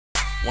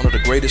One of the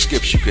greatest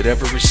gifts you could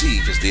ever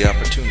receive is the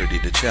opportunity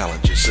to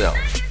challenge yourself.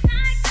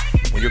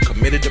 When you're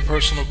committed to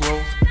personal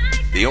growth,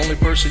 the only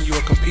person you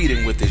are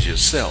competing with is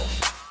yourself.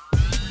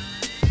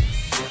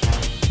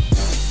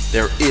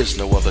 There is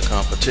no other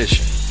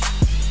competition.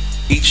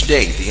 Each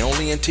day, the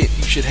only intent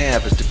you should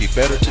have is to be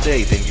better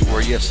today than you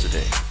were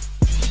yesterday.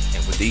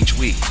 And with each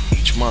week,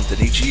 each month,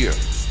 and each year,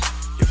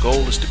 your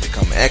goal is to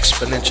become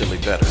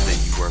exponentially better than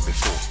you were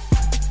before.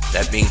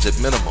 That means at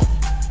minimum,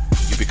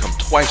 you become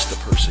twice the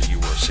person you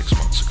were 6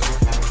 months ago.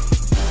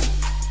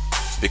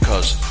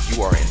 Because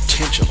you are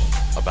intentional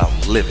about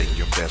living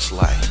your best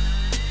life.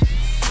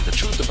 And the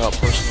truth about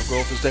personal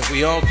growth is that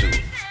we all do,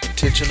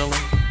 intentionally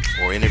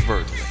or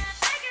inadvertently.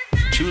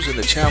 Choosing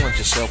to challenge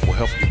yourself will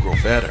help you grow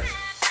better.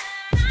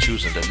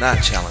 Choosing to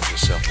not challenge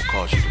yourself will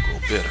cause you to grow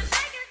bitter.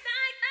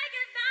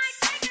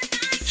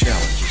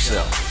 Challenge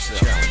yourself.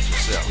 Challenge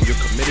yourself. When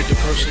you're committed to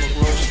personal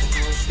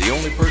growth, the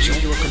only person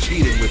you are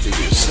competing with is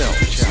yourself.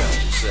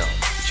 Challenge yourself.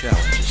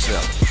 Challenge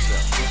yourself.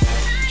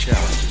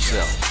 Challenge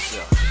yourself.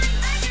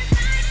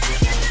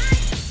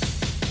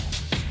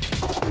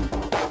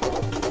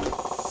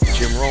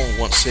 Jim Rohn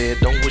once said,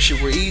 "Don't wish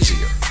it were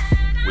easier.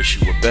 Wish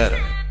you were better."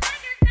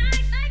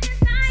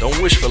 Don't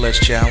wish for less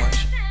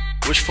challenge.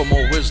 Wish for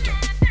more wisdom.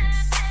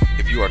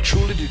 If you are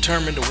truly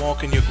determined to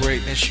walk in your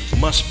greatness, you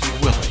must be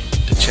willing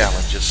to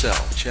challenge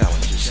yourself.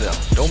 Challenge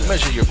yourself. Don't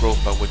measure your growth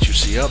by what you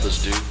see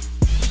others do.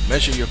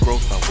 Measure your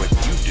growth by what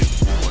you do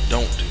or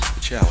don't do.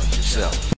 Challenge yourself.